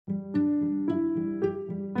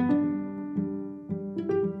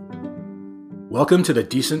Welcome to the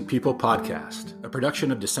Decent People Podcast, a production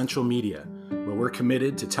of Decentral Media, where we're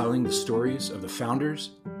committed to telling the stories of the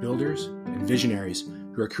founders, builders, and visionaries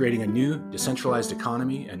who are creating a new decentralized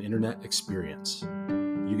economy and internet experience.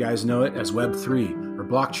 You guys know it as Web3 or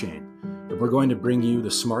blockchain, but we're going to bring you the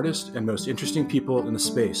smartest and most interesting people in the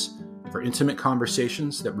space for intimate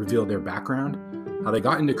conversations that reveal their background, how they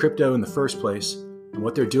got into crypto in the first place, and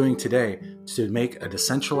what they're doing today to make a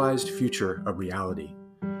decentralized future a reality.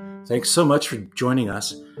 Thanks so much for joining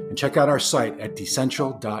us, and check out our site at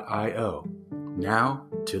decentral.io. Now,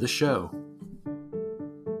 to the show.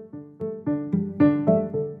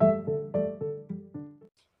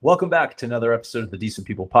 Welcome back to another episode of the Decent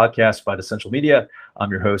People Podcast by Decentral Media.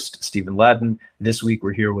 I'm your host, Stephen Ladden. This week,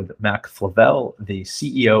 we're here with Mack Flavelle, the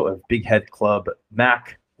CEO of Big Head Club.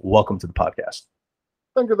 Mack, welcome to the podcast.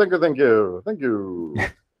 Thank you.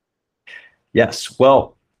 Yes,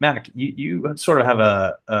 well, Mack, you sort of have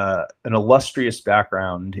an illustrious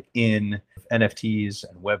background in NFTs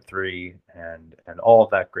and Web3 and all of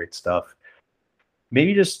that great stuff.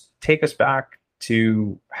 Maybe just take us back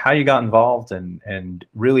to how you got involved and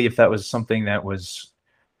really if that was something that was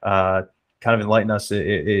kind of enlighten us.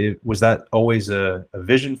 Was that always a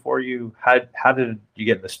vision for you? How did you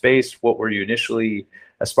get in the space? What were you initially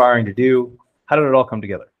aspiring to do? How did it all come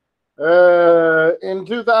together? In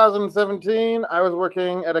 2017, I was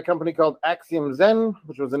working at a company called Axiom Zen,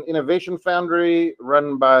 which was an innovation foundry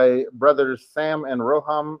run by brothers Sam and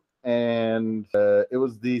Roham. And it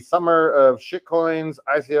was the summer of shitcoins.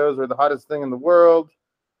 ICOs were the hottest thing in the world.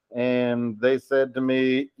 And they said to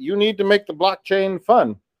me, you need to make the blockchain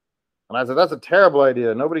fun. And I said, that's a terrible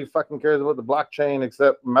idea. Nobody fucking cares about the blockchain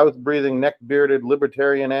except mouth-breathing, neck-bearded,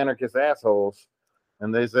 libertarian, anarchist assholes.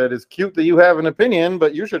 And they said, it's cute that you have an opinion,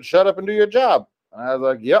 but you should shut up and do your job. And I was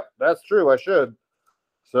like, yep, that's true. I should.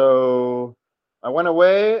 So I went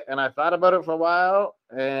away and I thought about it for a while.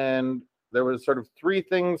 And there was sort of three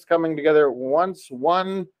things coming together at once.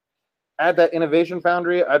 One, at that innovation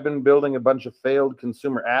foundry, I'd been building a bunch of failed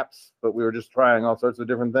consumer apps, but we were just trying all sorts of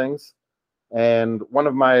different things. And one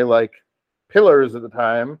of my pillars at the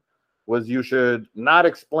time was you should not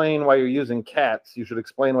explain why you're using cats. You should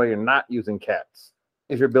explain why you're not using cats.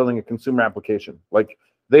 If you're building a consumer application,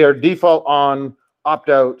 they are default on, opt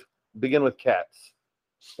out, begin with cats.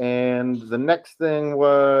 And the next thing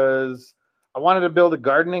was I wanted to build a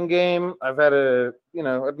gardening game. I've been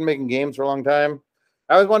making games for a long time.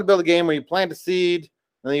 I always want to build a game where you plant a seed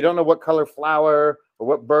and then you don't know what color flower or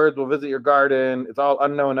what birds will visit your garden. It's all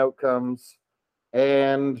unknown outcomes.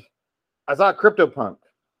 And I saw a CryptoPunk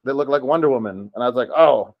that looked like Wonder Woman. And I was like,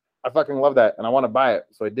 oh, I fucking love that. And I want to buy it.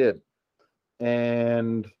 So I did.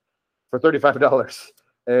 And for $35.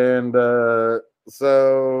 And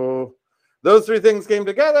so those three things came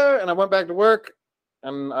together and I went back to work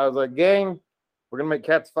and I was like, gang, we're going to make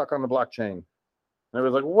cats fuck on the blockchain. And it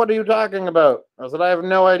was like, what are you talking about? I said, I have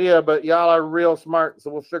no idea, but y'all are real smart.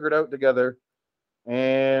 So we'll figure it out together.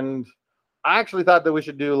 And I actually thought that we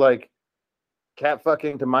should do cat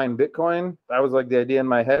fucking to mine Bitcoin. That was the idea in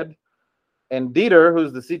my head. And Dieter,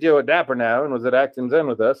 who's the CTO at Dapper now and was at Axiom Zen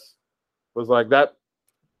with us, was like, that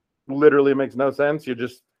literally makes no sense. You're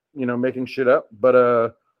just, making shit up.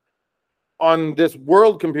 But on this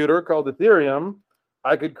world computer called Ethereum,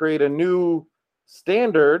 I could create a new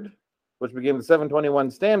standard, which became the 721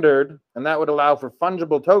 standard, and that would allow for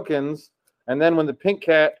fungible tokens. And then when the pink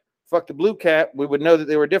cat fucked the blue cat, we would know that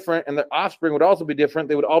they were different, and their offspring would also be different.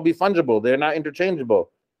 They would all be fungible. They're not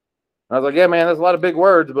interchangeable. And I was like, yeah, man, that's a lot of big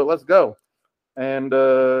words, but let's go. And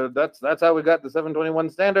that's how we got the 721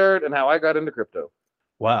 standard and how I got into crypto.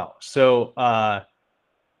 Wow. So a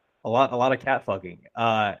lot of cat fucking.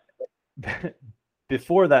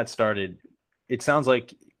 Before that started, it sounds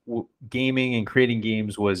like gaming and creating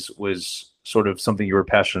games was sort of something you were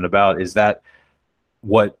passionate about. Is that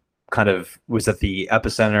what kind of was at the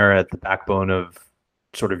epicenter, at the backbone of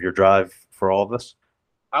sort of your drive for all of this?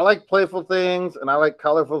 I like playful things, and I like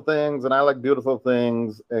colorful things, and I like beautiful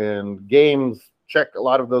things, and games check a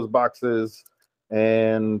lot of those boxes.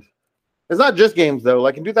 And it's not just games, though.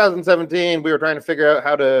 In 2017, we were trying to figure out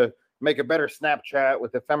how to make a better Snapchat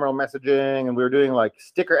with ephemeral messaging, and we were doing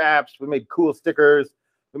sticker apps. We made cool stickers.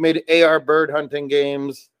 We made AR bird hunting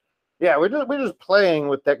games. Yeah, we're just playing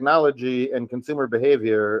with technology and consumer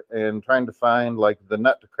behavior and trying to find the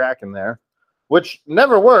nut to crack in there. Which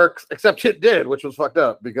never works, except it did, which was fucked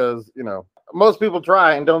up because, most people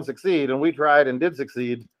try and don't succeed, and we tried and did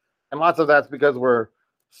succeed. And lots of that's because we're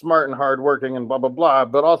smart and hardworking and blah, blah, blah.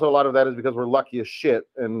 But also a lot of that is because we're lucky as shit.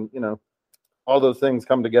 And, all those things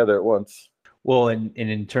come together at once. Well, and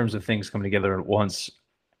in terms of things coming together at once,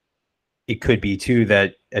 it could be too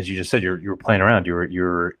that, as you just said, you're playing around,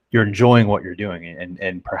 you're enjoying what you're doing,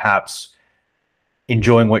 and perhaps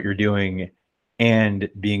enjoying what you're doing and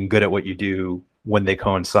being good at what you do when they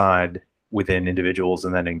coincide within individuals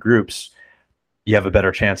and then in groups, you have a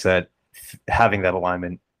better chance at having that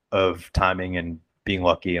alignment of timing and being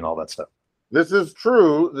lucky and all that stuff. This is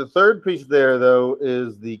true. The third piece there, though,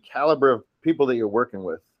 is the caliber of people that you're working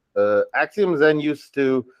with. Axiom Zen used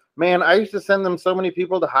to, man, I used to send them so many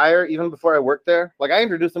people to hire even before I worked there. Like, I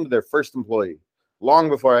introduced them to their first employee long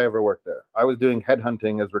before I ever worked there. I was doing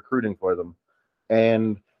headhunting as recruiting for them.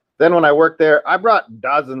 And then when I worked there, I brought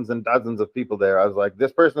dozens and dozens of people there. I was like,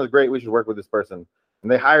 this person is great. We should work with this person.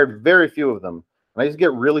 And they hired very few of them. And I used to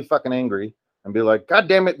get really fucking angry and be like, God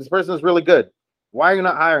damn it, this person is really good. Why are you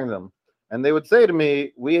not hiring them? And they would say to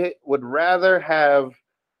me, we would rather have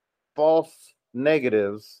false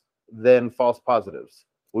negatives than false positives.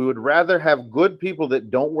 We would rather have good people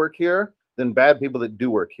that don't work here than bad people that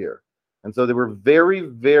do work here. And so they were very,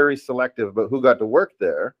 very selective about who got to work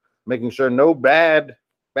there, making sure no bad,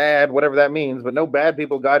 whatever that means, but no bad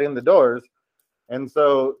people got in the doors. And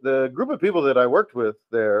so the group of people that I worked with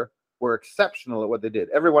there were exceptional at what they did.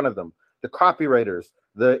 Every one of them, the copywriters,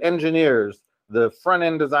 the engineers, the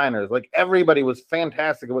front-end designers, like everybody was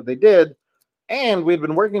fantastic at what they did. And we'd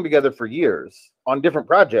been working together for years on different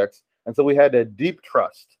projects. And so we had a deep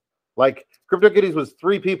trust. Like CryptoKitties was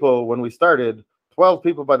 3 people when we started, 12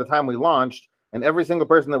 people by the time we launched. And every single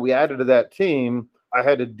person that we added to that team, I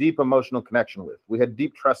had a deep emotional connection with. We had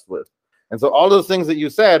deep trust with. And so all those things that you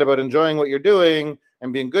said about enjoying what you're doing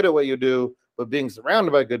and being good at what you do, but being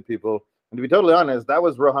surrounded by good people, and to be totally honest, that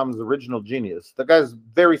was Roham's original genius. The guy's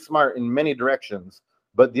very smart in many directions,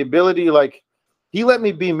 but the ability, like, he let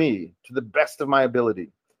me be me to the best of my ability,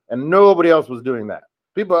 and nobody else was doing that.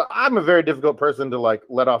 People, I'm a very difficult person to like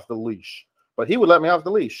let off the leash, but he would let me off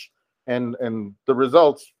the leash, and the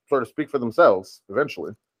results sort of speak for themselves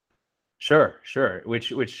eventually. Sure.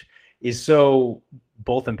 Which is so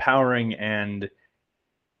both empowering and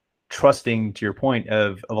trusting, to your point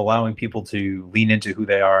of allowing people to lean into who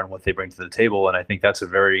they are and what they bring to the table. And I think that's a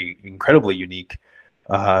very incredibly unique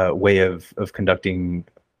way of conducting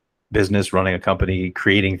business, running a company,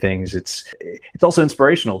 creating things. It's also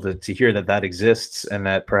inspirational to hear that exists, and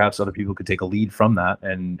that perhaps other people could take a lead from that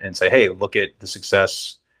and say, hey, look at the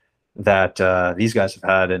success that these guys have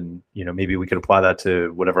had, and maybe we could apply that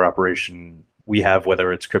to whatever operation we have,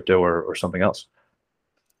 whether it's crypto or something else.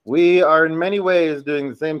 We are in many ways doing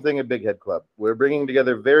the same thing at Big Head Club. We're bringing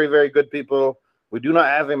together very, very good people. We do not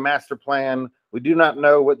have a master plan. We do not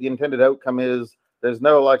know what the intended outcome is. There's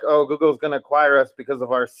no like, oh, Google's going to acquire us because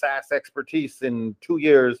of our SaaS expertise in 2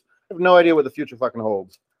 years. I have no idea what the future fucking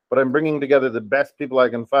holds. But I'm bringing together the best people I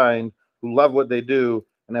can find who love what they do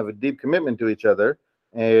and have a deep commitment to each other.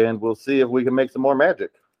 And we'll see if we can make some more magic.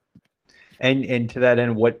 And to that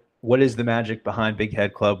end, what is the magic behind Big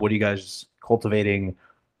Head Club? What are you guys cultivating?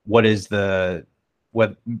 What is perhaps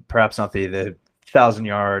not the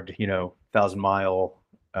 1,000-yard, 1,000-mile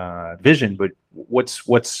vision, but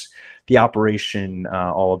what's the operation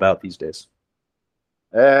all about these days?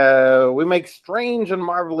 We make strange and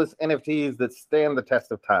marvelous NFTs that stand the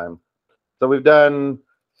test of time. So we've done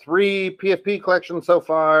 3 PFP collections so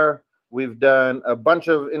far. We've done a bunch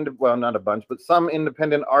of, not a bunch, but some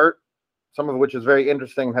independent art, some of which is very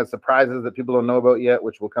interesting and has surprises that people don't know about yet,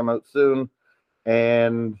 which will come out soon.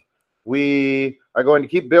 And we are going to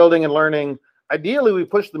keep building and learning. Ideally, we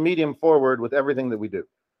push the medium forward with everything that we do.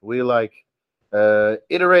 We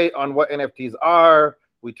iterate on what NFTs are.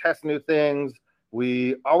 We test new things.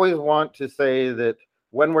 We always want to say that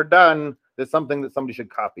when we're done, there's something that somebody should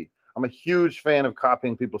copy. I'm a huge fan of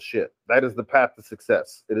copying people's shit. That is the path to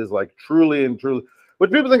success. It is like truly and truly, which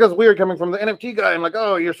people think is weird coming from the NFT guy. I'm like,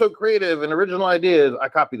 oh, you're so creative and original ideas. I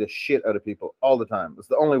copy the shit out of people all the time. It's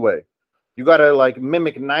the only way. You got to like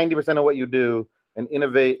mimic 90% of what you do and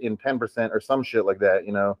innovate in 10% or some shit like that,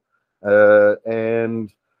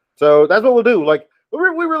 and so that's what we'll do. Like, we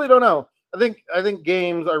really don't know. I think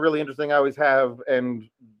games are really interesting. I always have, and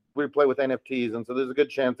we play with NFTs, and so there's a good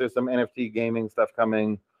chance there's some NFT gaming stuff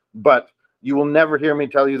coming. But you will never hear me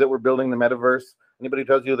tell you that we're building the metaverse. Anybody who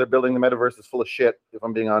tells you they're building the metaverse is full of shit, if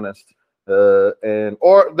I'm being honest. Or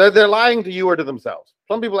they're lying to you or to themselves.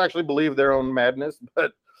 Some people actually believe their own madness,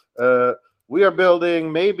 but we are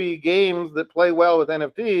building maybe games that play well with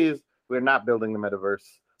NFTs. We're not building the metaverse,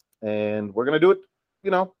 and we're gonna do it,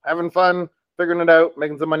 having fun, figuring it out,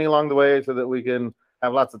 making some money along the way, so that we can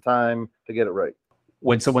have lots of time to get it right.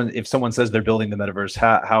 If someone says they're building the metaverse,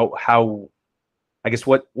 how I guess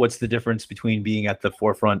what's the difference between being at the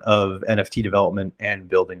forefront of NFT development and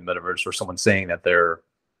building the metaverse, or someone saying that they're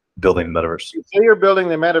building the metaverse? You say you're building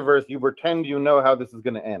the metaverse, you pretend you know how this is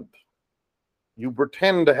going to end. You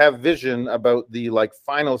pretend to have vision about the like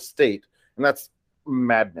final state, and that's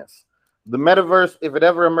madness. The metaverse, if it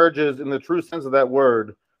ever emerges in the true sense of that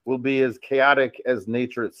word, will be as chaotic as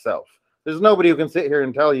nature itself. There's nobody who can sit here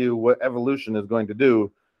and tell you what evolution is going to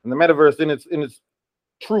do. And the metaverse in its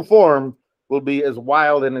true form will be as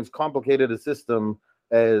wild and as complicated a system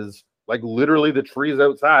as like literally the trees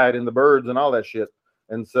outside and the birds and all that shit.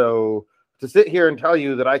 And so to sit here and tell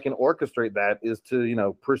you that I can orchestrate that is to, you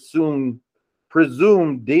know, presume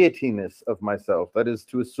deityness of myself. That is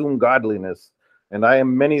to assume godliness. And I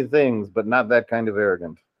am many things, but not that kind of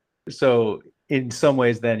arrogant. So in some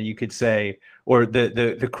ways, then you could say, or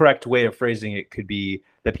the correct way of phrasing it could be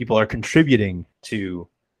that people are contributing to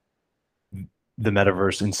the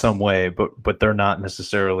metaverse in some way, but they're not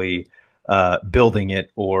necessarily building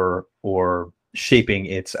it or shaping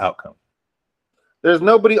its outcome. There's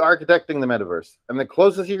nobody architecting the metaverse. And the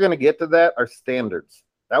closest you're going to get to that are standards.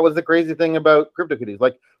 That was the crazy thing about CryptoKitties.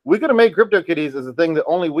 Like, we could have made CryptoKitties as a thing that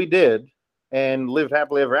only we did and lived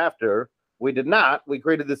happily ever after. We did not. We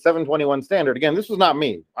created the 721 standard. Again, this was not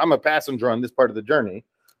me. I'm a passenger on this part of the journey.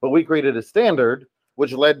 But we created a standard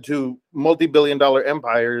which led to multi-billion-dollar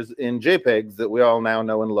empires in JPEGs that we all now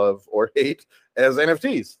know and love or hate as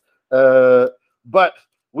NFTs. But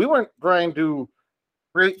we weren't trying to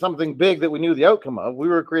create something big that we knew the outcome of. We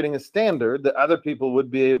were creating a standard that other people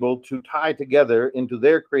would be able to tie together into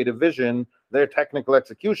their creative vision, their technical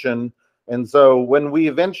execution. And so when we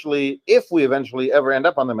eventually, if we eventually ever end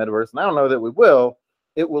up on the metaverse, and I don't know that we will,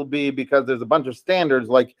 it will be because there's a bunch of standards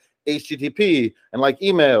like HTTP and like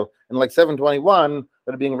email and like 721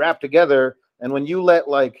 that are being wrapped together. And when you let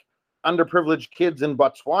like underprivileged kids in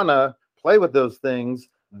Botswana play with those things,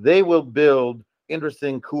 they will build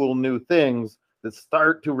interesting, cool new things that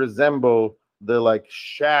start to resemble the like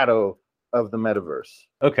shadow of the metaverse.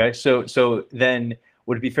 Okay, so then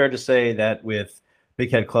would it be fair to say that with Big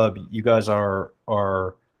Head Club, you guys are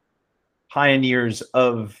pioneers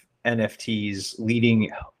of NFTs,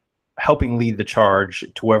 helping lead the charge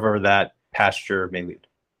to wherever that pasture may lead?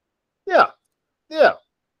 Yeah,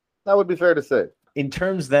 that would be fair to say. In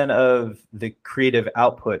terms then of the creative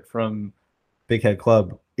output from Big Head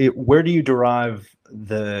Club, where do you derive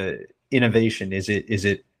the innovation? Is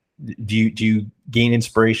it do you gain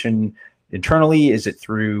inspiration internally? Is it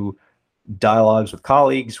through dialogues with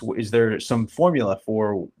colleagues? Is there some formula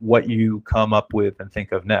for what you come up with and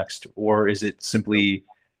think of next, or is it simply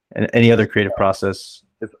any other creative process?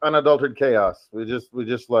 It's unadulterated chaos. We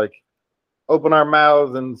just like open our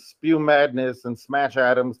mouths and spew madness and smash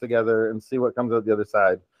atoms together and see what comes out the other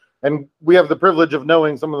side. And we have the privilege of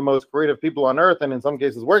knowing some of the most creative people on earth, and in some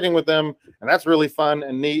cases working with them. And that's really fun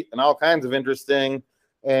and neat and all kinds of interesting.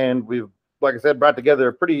 And we've, like I said, brought together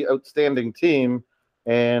a pretty outstanding team.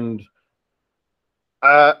 And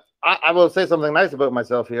I will say something nice about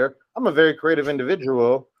myself here. I'm a very creative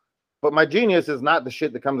individual, but my genius is not the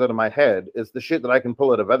shit that comes out of my head. It's the shit that I can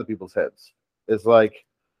pull out of other people's heads. It's like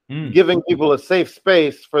giving people a safe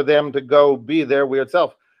space for them to go be their weird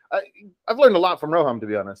self. I've learned a lot from Roham, to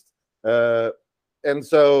be honest. And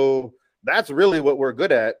so that's really what we're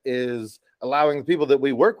good at, is allowing the people that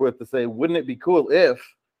we work with to say, wouldn't it be cool if,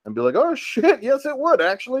 and be like, oh shit, yes it would,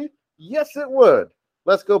 actually. Yes it would.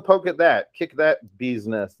 Let's go poke at that, kick that bee's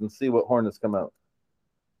nest and see what hornets come out.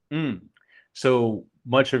 So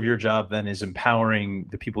much of your job then is empowering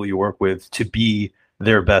the people you work with to be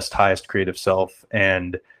their best, highest creative self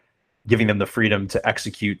and giving them the freedom to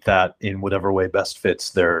execute that in whatever way best fits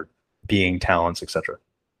their being, talents, etc.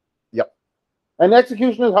 Yep. And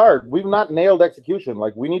execution is hard. We've not nailed execution.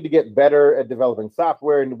 Like, we need to get better at developing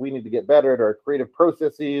software, and we need to get better at our creative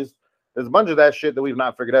processes. There's a bunch of that shit that we've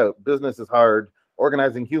not figured out. Business is hard.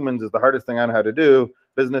 Organizing humans is the hardest thing I know how to do.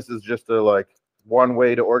 Business is just one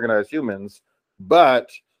way to organize humans. But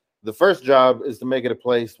the first job is to make it a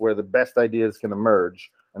place where the best ideas can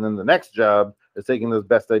emerge. And then the next job is taking those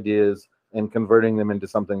best ideas and converting them into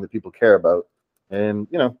something that people care about. And,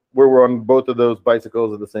 you know, we're on both of those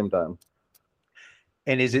bicycles at the same time.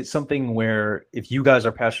 And is it something where if you guys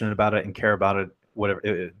are passionate about it and care about it,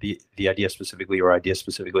 whatever the idea specifically or idea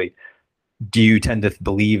specifically, do you tend to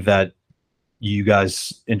believe that you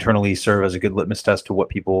guys internally serve as a good litmus test to what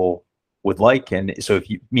people would like? And so if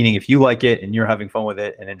you like it and you're having fun with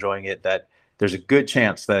it and enjoying it, that there's a good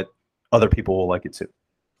chance that other people will like it too.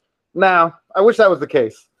 Now, I wish that was the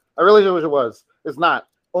case. I really wish it was. It's not.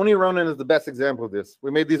 Oni Ronin is the best example of this.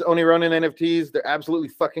 We made these Oni Ronin NFTs. They're absolutely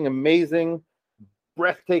fucking amazing.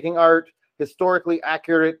 Breathtaking art, historically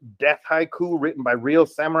accurate death haiku written by real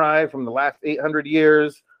samurai from the last 800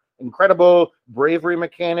 years. incredible bravery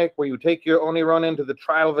mechanic where you take your Oni Ronin to the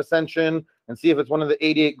Trial of Ascension and see if it's one of the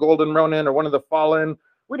 88 Golden Ronin or one of the Fallen.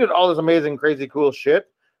 We did all this amazing, crazy, cool shit.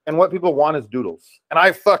 And what people want is doodles. And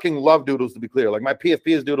I fucking love doodles, to be clear. Like, my PFP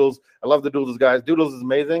is doodles. I love the doodles, guys. Doodles is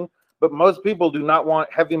amazing. But most people do not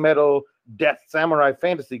want heavy metal death samurai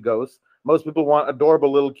fantasy ghosts. Most people want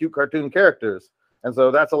adorable little cute cartoon characters. And so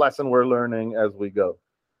that's a lesson we're learning as we go.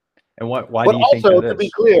 And why do you think that is? But also, to be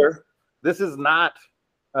clear, this is not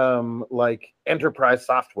like enterprise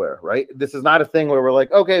software, right? This is not a thing where we're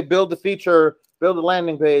like, okay, build the feature, build a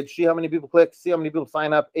landing page, see how many people click, see how many people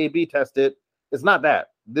sign up, A/B test it. It's not that.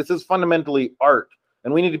 This is fundamentally art,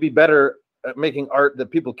 and we need to be better at making art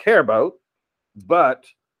that people care about. But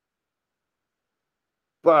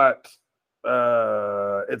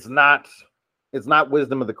it's not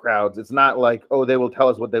wisdom of the crowds. It's not like, oh, they will tell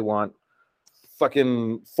us what they want.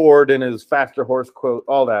 Fucking Ford and his faster horse quote,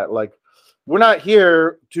 all that. Like, we're not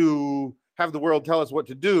here to have the world tell us what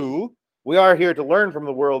to do. We are here to learn from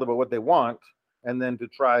the world about what they want and then to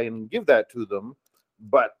try and give that to them.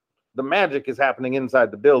 But the magic is happening inside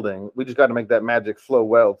the building. We just got to make that magic flow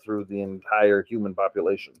well through the entire human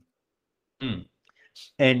population. Mm.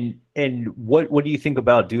 And what do you think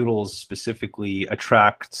about doodles specifically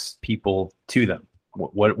attracts people to them?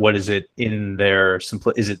 What is it in their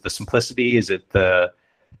is it the simplicity? Is it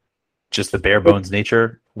just the bare bones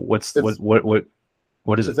nature? What is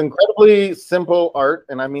it? It's incredibly simple art,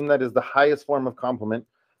 and I mean that is the highest form of compliment.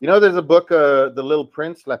 You know, there's a book, The Little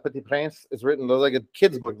Prince, La Petite Prince. It's written, it's like a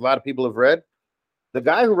kid's book. A lot of people have read. The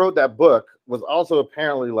guy who wrote that book was also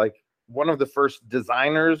apparently like one of the first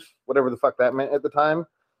designers, whatever the fuck that meant at the time.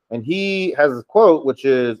 And he has a quote, which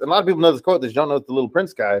is, and a lot of people know this quote, they just don't know it's the Little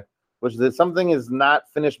Prince guy, which is that something is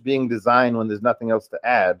not finished being designed when there's nothing else to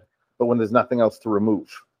add, but when there's nothing else to remove.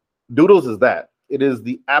 Doodles is that. It is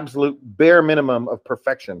the absolute bare minimum of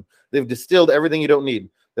perfection. They've distilled everything you don't need.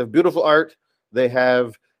 They have beautiful art. They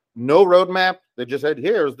have no roadmap. They just said,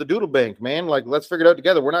 here's the doodle bank, man. Like, let's figure it out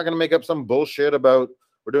together. We're not going to make up some bullshit about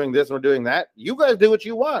we're doing this and we're doing that. You guys do what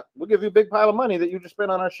you want. We'll give you a big pile of money that you just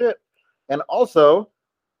spent on our shit. And also,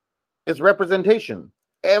 it's representation.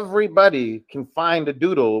 Everybody can find a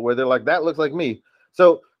doodle where they're like, that looks like me.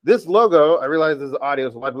 So this logo, I realize this is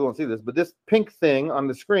audio, so a lot of people won't see this, but this pink thing on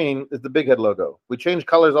the screen is the Big Head logo. We change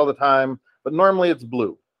colors all the time, but normally it's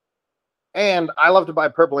blue. And I love to buy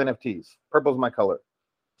purple NFTs. Purple's my color.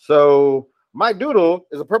 So my doodle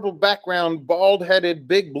is a purple background, bald-headed,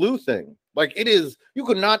 big blue thing. Like, it is, you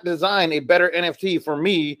could not design a better NFT for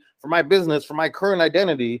me, for my business, for my current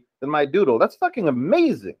identity than my doodle. That's fucking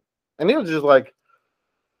amazing. And it was just like,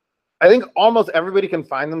 I think almost everybody can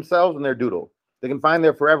find themselves in their doodle. They can find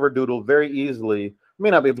their forever doodle very easily.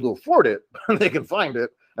 May not be able to afford it, but they can find it.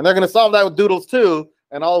 And they're going to solve that with doodles too,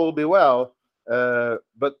 and all will be well.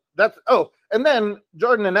 But that's, oh, and then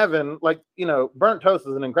Jordan and Evan, like, you know, Burnt Toast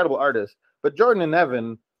is an incredible artist, but Jordan and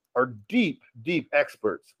Evan are deep, deep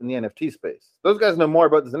experts in the NFT space. Those guys know more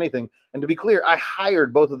about this than anything. And to be clear, I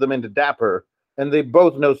hired both of them into Dapper, and they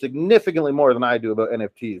both know significantly more than I do about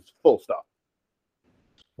NFTs, full stop.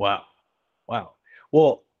 Wow.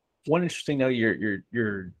 Well, one interesting note,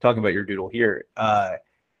 you're talking about your doodle here.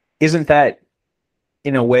 Isn't that,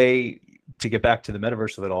 in a way, to get back to the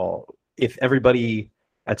metaverse of it all, if everybody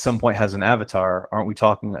at some point has an avatar, aren't we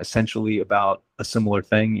talking essentially about a similar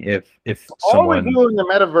thing? If all we do in the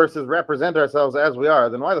metaverse is represent ourselves as we are,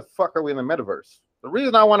 then why the fuck are we in the metaverse? The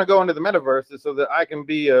reason I want to go into the metaverse is so that I can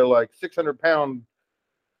be a like 600-pound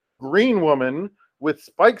green woman with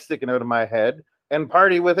spikes sticking out of my head and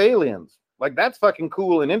party with aliens. Like, that's fucking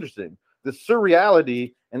cool and interesting. The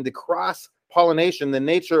surreality and the cross-pollination, the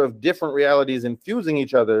nature of different realities infusing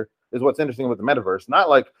each other is what's interesting with the metaverse. Not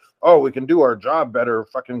like, oh, we can do our job better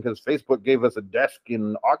fucking because Facebook gave us a desk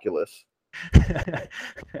in Oculus.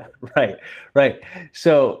 Right.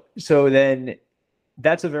 So then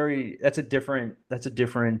that's a different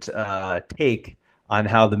take on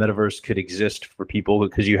how the metaverse could exist for people,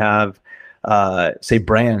 because you have say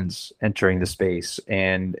brands entering the space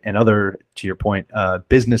and other, to your point,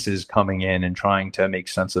 businesses coming in and trying to make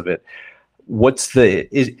sense of it.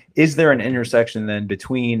 Is there an intersection then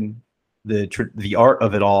between the art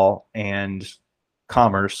of it all and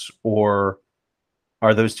commerce, or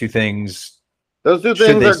are those two things? Those two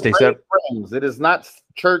things are great friends. It is not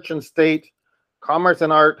church and state. Commerce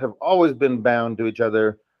and art have always been bound to each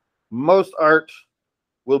other. Most art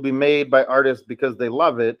will be made by artists because they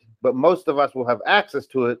love it, but most of us will have access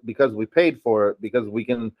to it because we paid for it, because we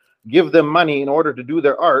can give them money in order to do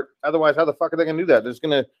their art. Otherwise, how the fuck are they going to do that? They're just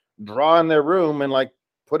going to draw in their room and like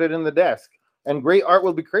put it in the desk. And great art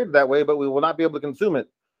will be created that way, but we will not be able to consume it.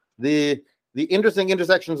 The the interesting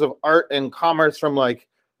intersections of art and commerce from like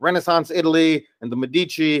Renaissance Italy and the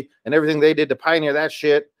Medici and everything they did to pioneer that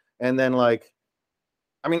shit. And then like,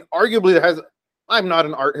 I mean, arguably I'm not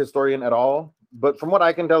an art historian at all, but from what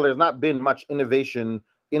I can tell, there's not been much innovation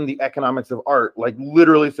in the economics of art, like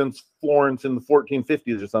literally since Florence in the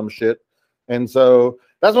 1450s or some shit. And so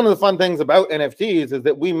that's one of the fun things about NFTs is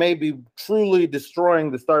that we may be truly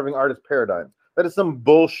destroying the starving artist paradigm. That is some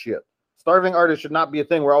bullshit. Starving artists should not be a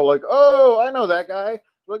thing. We're all like, oh, I know that guy.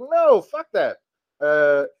 Like, no, fuck that.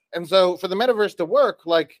 And so for the metaverse to work,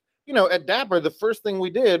 like, you know, at Dapper, the first thing we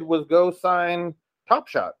did was go sign Top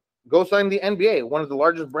Shot, go sign the NBA, one of the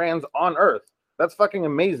largest brands on earth. That's fucking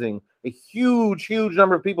amazing. A huge, huge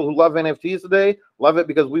number of people who love NFTs today love it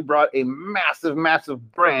because we brought a massive,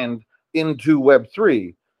 massive brand into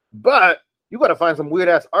Web3. But you got to find some weird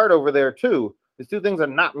ass art over there too. These two things are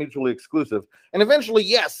not mutually exclusive. And eventually,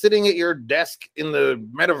 yes, sitting at your desk in the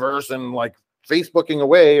metaverse and like Facebooking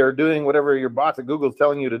away or doing whatever your bots at Google's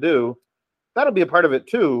telling you to do, that'll be a part of it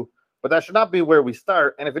too. But that should not be where we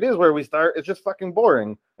start. And if it is where we start, it's just fucking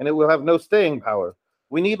boring and it will have no staying power.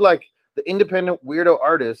 We need like the independent weirdo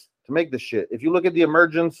artists to make this shit. If you look at the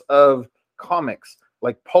emergence of comics,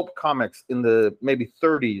 like pulp comics in the maybe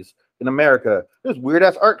 30s in America, there's weird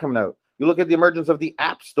ass art coming out. You look at the emergence of the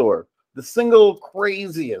App Store. The single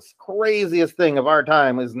craziest thing of our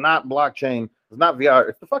time is not blockchain, it's not VR,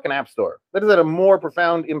 it's the fucking App Store. That has had a more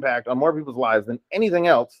profound impact on more people's lives than anything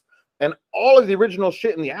else. And all of the original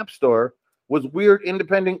shit in the App Store was weird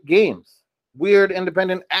independent games, weird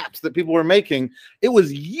independent apps that people were making. It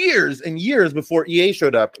was years and years before EA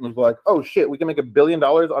showed up and was like, oh shit, we can make $1 billion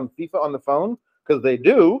on FIFA on the phone, because they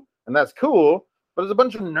do, and that's cool. But there's a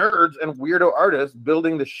bunch of nerds and weirdo artists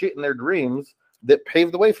building the shit in their dreams that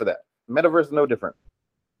paved the way for that. Metaverse is no different.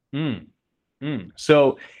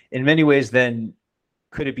 So in many ways, then,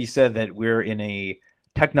 could it be said that we're in a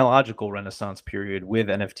technological renaissance period with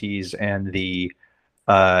NFTs and the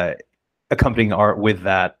accompanying art with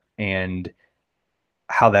that, and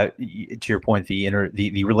how that, to your point,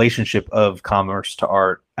 the relationship of commerce to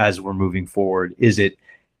art as we're moving forward, is it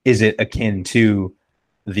akin to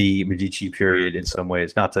the Medici period in some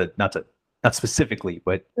ways? Not specifically,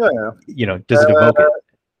 but you know, does it evoke it?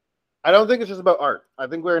 I don't think it's just about art. I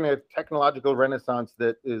think we're in a technological renaissance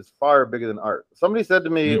that is far bigger than art. Somebody said to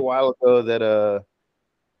me a while ago that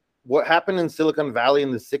what happened in Silicon Valley in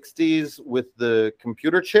the 60s with the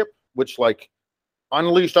computer chip, which like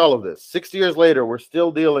unleashed all of this. 60 years later, we're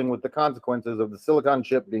still dealing with the consequences of the silicon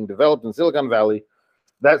chip being developed in Silicon Valley.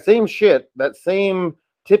 That same shit, that same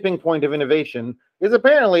tipping point of innovation is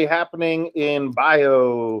apparently happening in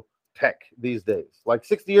biotech these days. Like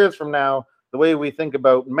 60 years from now, the way we think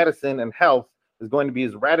about medicine and health is going to be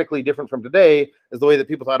as radically different from today as the way that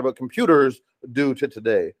people thought about computers do to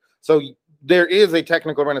today. So there is a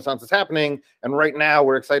technical renaissance that's happening, and right now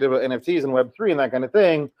we're excited about NFTs and Web3 and that kind of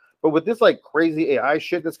thing. But with this like crazy AI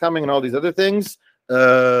shit that's coming and all these other things,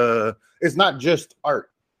 it's not just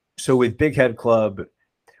art. So with Big Head Club,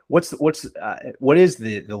 what is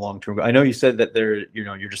the long term? I know you said that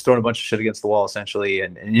you're just throwing a bunch of shit against the wall essentially,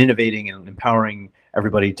 and innovating and empowering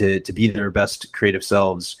everybody to be their best creative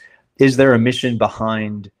selves. Is there a mission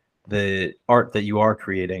behind the art that you are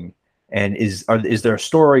creating? And is there a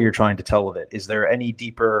story you're trying to tell with it? Is there any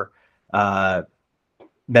deeper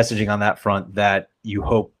messaging on that front that you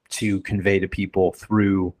hope to convey to people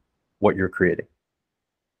through what you're creating?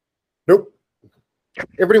 Nope.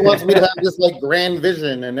 Everybody wants me to have this like grand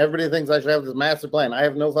vision, and everybody thinks I should have this master plan. I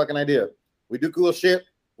have no fucking idea. We do cool shit.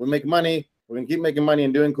 We make money. We're gonna keep making money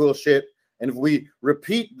and doing cool shit. And if we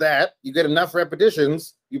repeat that, you get enough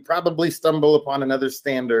repetitions, you probably stumble upon another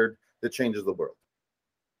standard that changes the world.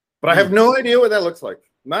 But I have no idea what that looks like.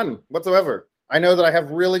 None whatsoever. I know that I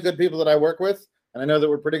have really good people that I work with, and I know that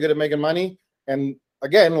we're pretty good at making money. And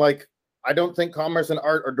again, like, I don't think commerce and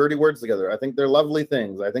art are dirty words together. I think they're lovely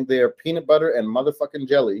things. I think they are peanut butter and motherfucking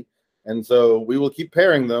jelly. And so we will keep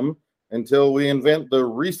pairing them until we invent the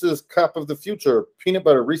Reese's cup of the future.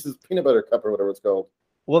 Reese's peanut butter cup, or whatever it's called.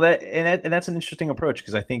 Well, that's an interesting approach,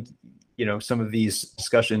 because I think, you know, some of these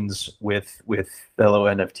discussions with fellow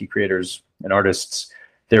NFT creators and artists,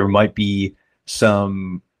 there might be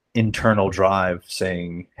some internal drive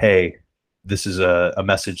saying, hey, this is a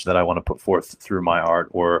message that I want to put forth through my art,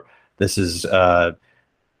 or this is a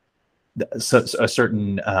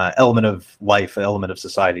certain element of life, element of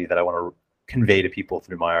society that I want to convey to people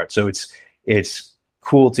through my art. So it's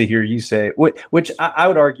cool to hear you say, which I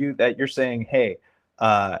would argue that you're saying, hey,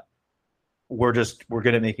 we're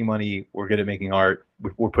good at making money, we're good at making art,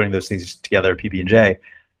 we're putting those things together, PB&J.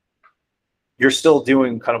 you're still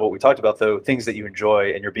doing kind of what we talked about, though, things that you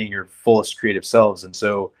enjoy, and you're being your fullest creative selves. And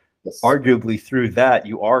so Yes. arguably through that,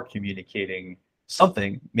 you are communicating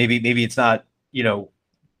something. Maybe it's not,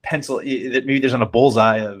 pencil, that maybe there's not a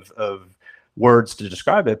bullseye of words to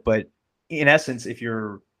describe it, but in essence, if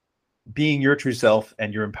you're being your true self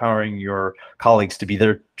and you're empowering your colleagues to be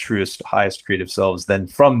their truest, highest creative selves, then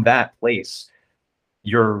from that place,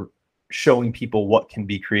 you're showing people what can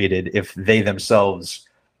be created if they themselves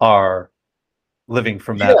are living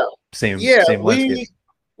from that same landscape.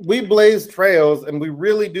 We blaze trails, and we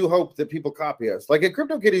really do hope that people copy us. Like at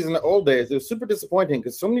CryptoKitties in the old days, it was super disappointing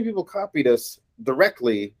because so many people copied us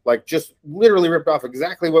directly, like just literally ripped off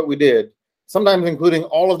exactly what we did. Sometimes including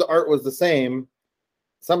all of the art was the same.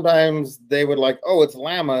 Sometimes they would like, oh, it's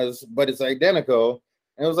llamas, but it's identical.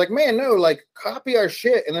 And it was like, man, no, like copy our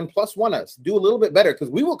shit and then +1 us. Do a little bit better because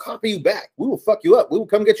we will copy you back. We will fuck you up. We will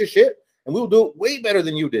come get your shit and we will do it way better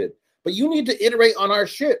than you did. But you need to iterate on our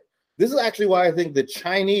shit. This is actually why I think the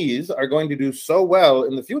Chinese are going to do so well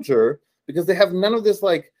in the future, because they have none of this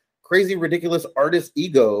like crazy, ridiculous artist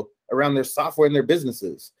ego around their software and their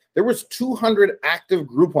businesses. There was 200 active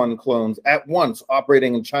Groupon clones at once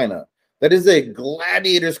operating in China. That is a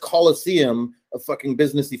gladiator's coliseum of fucking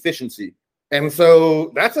business efficiency. And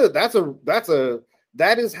so that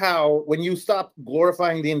is how, when you stop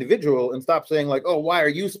glorifying the individual and stop saying like, oh, why are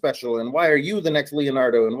you special? And why are you the next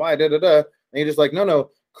Leonardo? And why and you're just like, no,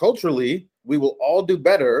 culturally, we will all do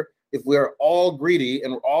better if we are all greedy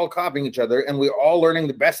and we're all copying each other and we're all learning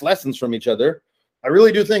the best lessons from each other. I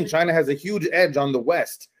really do think China has a huge edge on the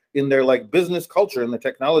West in their like business culture and the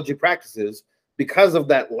technology practices because of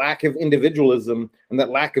that lack of individualism and that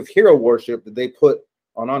lack of hero worship that they put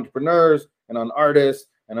on entrepreneurs and on artists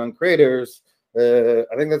and on creators. I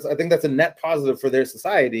think that's a net positive for their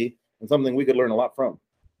society and something we could learn a lot from.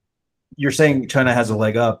 You're saying China has a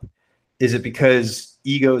leg up. Is it because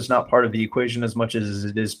ego is not part of the equation as much as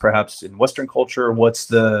it is perhaps in Western culture? What's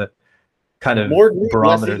the kind of more greed,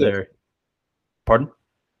 barometer there? Pardon?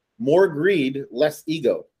 More greed, less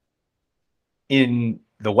ego. In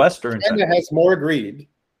the West or in China has more greed.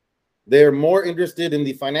 They're more interested in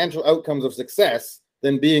the financial outcomes of success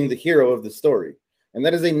than being the hero of the story. And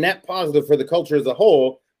that is a net positive for the culture as a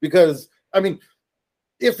whole, because, I mean,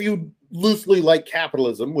 if you loosely like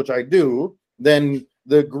capitalism, which I do, then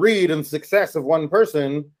the greed and success of one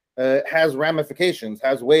person has ramifications,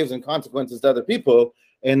 has waves and consequences to other people.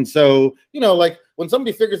 And so, like when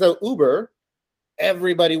somebody figures out Uber,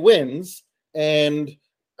 everybody wins. And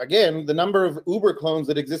again, the number of Uber clones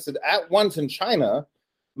that existed at once in China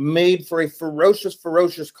made for a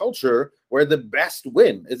ferocious culture where the best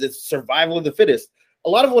win. It's survival of the fittest. A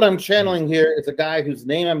lot of what I'm channeling here is a guy whose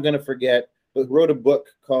name I'm going to forget, but wrote a book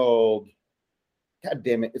called, God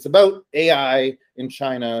damn it, it's about AI in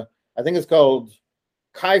China. I think it's called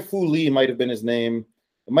Kai-Fu Lee, might have been his name.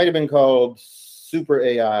 It might have been called Super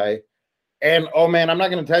AI. And oh man, I'm not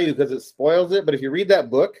going to tell you because it spoils it, but if you read that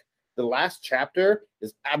book, the last chapter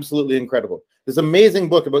is absolutely incredible. This amazing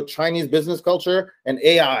book about Chinese business culture and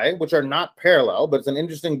AI, which are not parallel, but it's an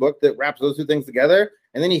interesting book that wraps those two things together.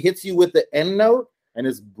 And then he hits you with the end note, and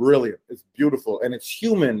it's brilliant. It's beautiful, and it's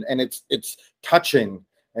human, and it's touching,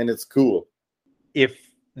 and it's cool. If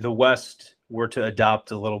the West were to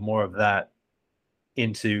adopt a little more of that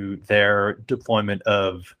into their deployment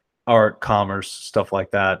of art, commerce, stuff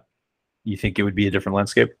like that, you think it would be a different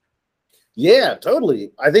landscape? Yeah,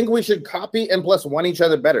 totally. I think we should copy and +1 each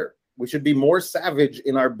other better. We should be more savage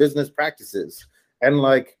in our business practices. And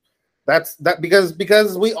like that's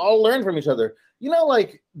because we all learn from each other.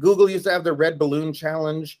 Like Google used to have the red balloon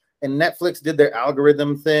challenge, and Netflix did their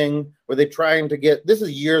algorithm thing where they trying to get, this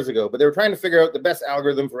is years ago, but they were trying to figure out the best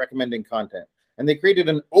algorithm for recommending content. And they created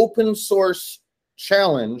an open source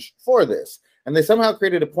challenge for this. And they somehow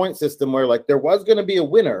created a point system where like there was going to be a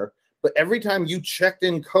winner, but every time you checked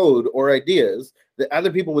in code or ideas that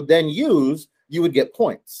other people would then use, you would get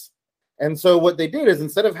points. And so what they did is,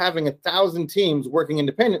 instead of having 1,000 teams working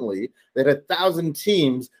independently, they had 1,000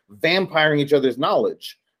 teams vampiring each other's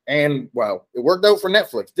knowledge. And well, it worked out for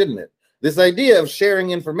Netflix, didn't it? This idea of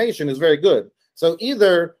sharing information is very good. So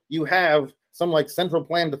either you have some like central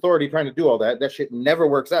planned authority trying to do all that, that shit never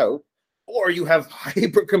works out, or you have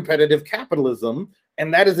hyper competitive capitalism,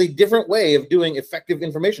 and that is a different way of doing effective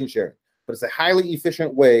information sharing. But it's a highly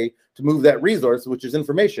efficient way to move that resource, which is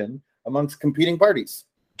information, amongst competing parties.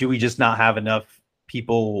 Do we just not have enough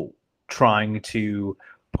people trying to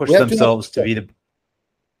push themselves to be the...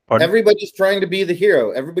 Pardon? Everybody's trying to be the hero.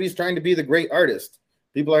 Everybody's trying to be the great artist.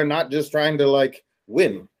 People are not just trying to like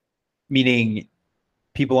win. Meaning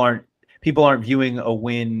people aren't... people aren't viewing a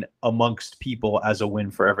win amongst people as a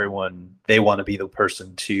win for everyone. They want to be the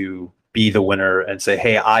person to be the winner and say,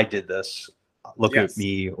 hey, I did this. Look at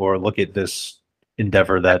me, or look at this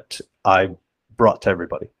endeavor that I brought to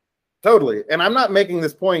everybody. Totally. And I'm not making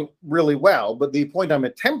this point really well, but the point I'm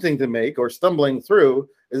attempting to make or stumbling through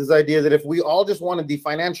is this idea that if we all just wanted the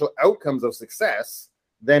financial outcomes of success,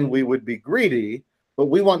 then we would be greedy. But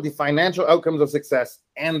we want the financial outcomes of success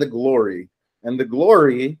and the glory. And the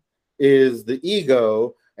glory is the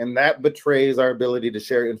ego, and that betrays our ability to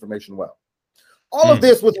share information well. All of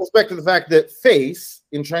this with respect to the fact that face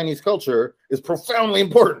in Chinese culture is profoundly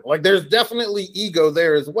important. Like, there's definitely ego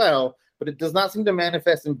there as well, but it does not seem to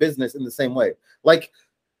manifest in business in the same way. Like,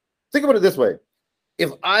 think about it this way. If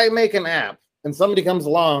I make an app and somebody comes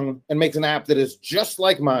along and makes an app that is just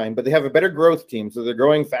like mine, but they have a better growth team, so they're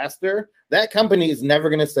growing faster, that company is never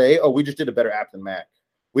going to say, oh, we just did a better app than Mac.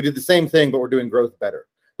 We did the same thing, but we're doing growth better.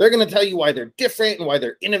 They're going to tell you why they're different and why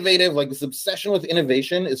they're innovative. Like, this obsession with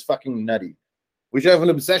innovation is fucking nutty. We should have an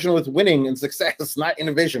obsession with winning and success, not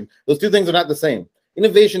innovation. Those two things are not the same.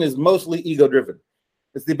 Innovation is mostly ego-driven.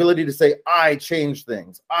 It's the ability to say, I change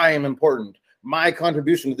things. I am important. My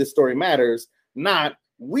contribution to this story matters, not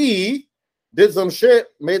we did some shit,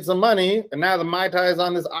 made some money, and now the Mai Tais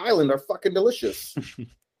on this island are fucking delicious.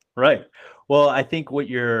 Right. Well, I think what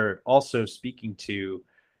you're also speaking to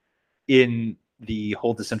in the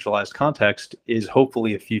whole decentralized context is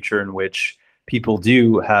hopefully a future in which people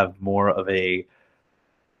do have more of a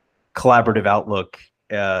collaborative outlook,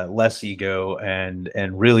 less ego, and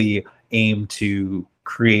really aim to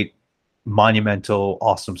create monumental,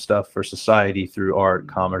 awesome stuff for society through art,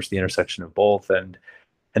 commerce, the intersection of both. And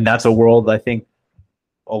that's a world I think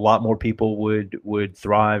a lot more people would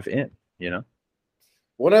thrive in, you know?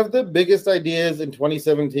 One of the biggest ideas in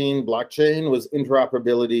 2017 blockchain was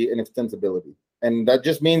interoperability and extensibility. And that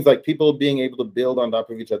just means like people being able to build on top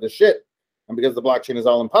of each other's shit. And because the blockchain is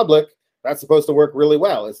all in public, that's supposed to work really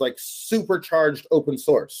well. It's like supercharged open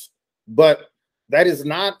source. But that is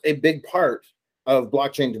not a big part of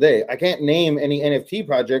blockchain today. I can't name any NFT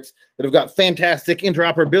projects that have got fantastic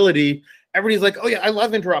interoperability. Everybody's like, oh yeah, I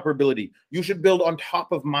love interoperability. You should build on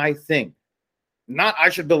top of my thing. Not I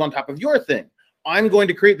should build on top of your thing. I'm going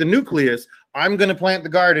to create the nucleus. I'm going to plant the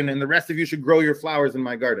garden, and the rest of you should grow your flowers in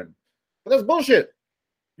my garden. But that's bullshit.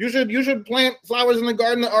 You should plant flowers in the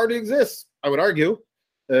garden that already exists, I would argue.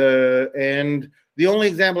 And the only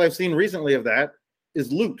example I've seen recently of that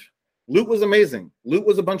is loot. Loot was amazing. Loot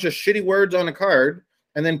was a bunch of shitty words on a card,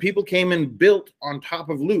 and then people came and built on top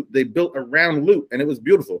of loot. They built around loot, and it was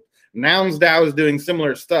beautiful. Nouns DAO is doing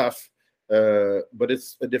similar stuff, but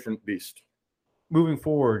it's a different beast. Moving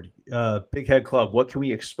forward, Big Head Club, what can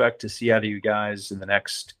we expect to see out of you guys in the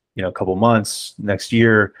next, couple months, next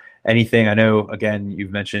year? Anything? I know, again,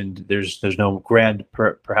 you've mentioned there's no grand,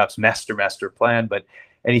 perhaps master plan, but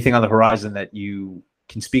anything on the horizon that you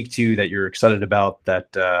can speak to that you're excited about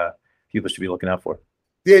that people should be looking out for?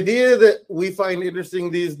 The idea that we find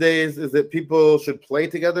interesting these days is that people should play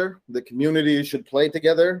together, the community should play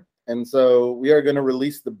together. And so we are going to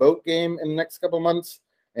release the boat game in the next couple months.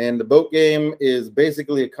 And the boat game is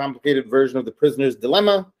basically a complicated version of the Prisoner's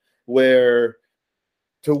Dilemma, where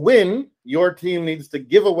to win, your team needs to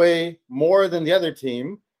give away more than the other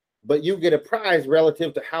team, but you get a prize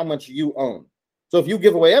relative to how much you own. So if you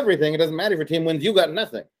give away everything, it doesn't matter if your team wins, you got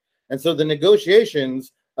nothing. And so the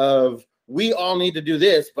negotiations of we all need to do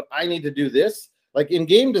this, but I need to do this. Like in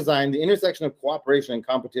game design, the intersection of cooperation and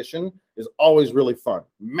competition is always really fun.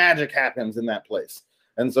 Magic happens in that place.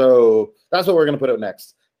 And so that's what we're going to put out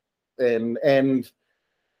next. And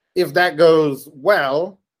if that goes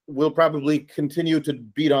well, we'll probably continue to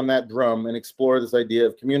beat on that drum and explore this idea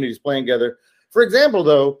of communities playing together. For example,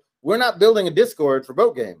 though, we're not building a Discord for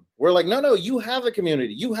boat game. We're like, no, you have a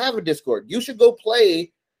community. You have a Discord. You should go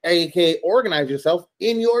play, aka organize yourself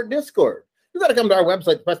in your Discord. You got to come to our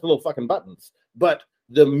website to press the little fucking buttons. But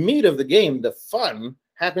the meat of the game, the fun,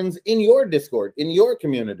 happens in your Discord, in your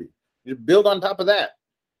community. You build on top of that.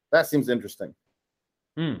 That seems interesting.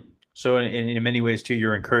 So in many ways, too,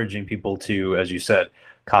 you're encouraging people to, as you said,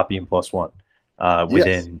 copy and plus one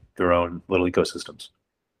within their own little ecosystems.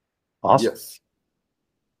 Awesome. Yes.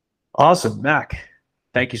 Awesome. Mac,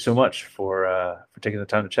 thank you so much for taking the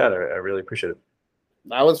time to chat. I really appreciate it.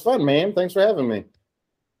 That was fun, man. Thanks for having me.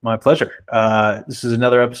 My pleasure. This is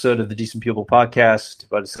another episode of the Decent People podcast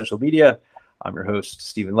about essential media. I'm your host,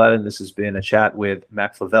 Stephen Ledden. This has been a chat with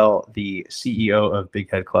Mack Flavelle, the CEO of Big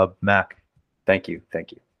Head Club. Mac, thank you.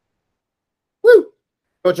 Thank you. Woo!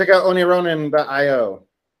 Go check out onironin.io.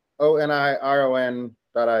 ONIRON.io.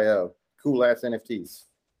 Cool ass NFTs.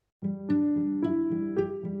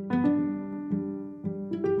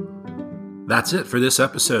 That's it for this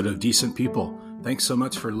episode of Decent People. Thanks so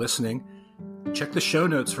much for listening. Check the show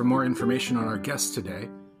notes for more information on our guests today.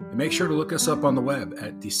 And make sure to look us up on the web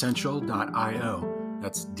at decential.io.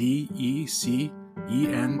 That's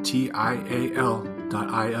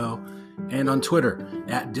DECENTIAL.io. And on Twitter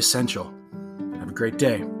at Decential. Have a great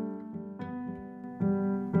day.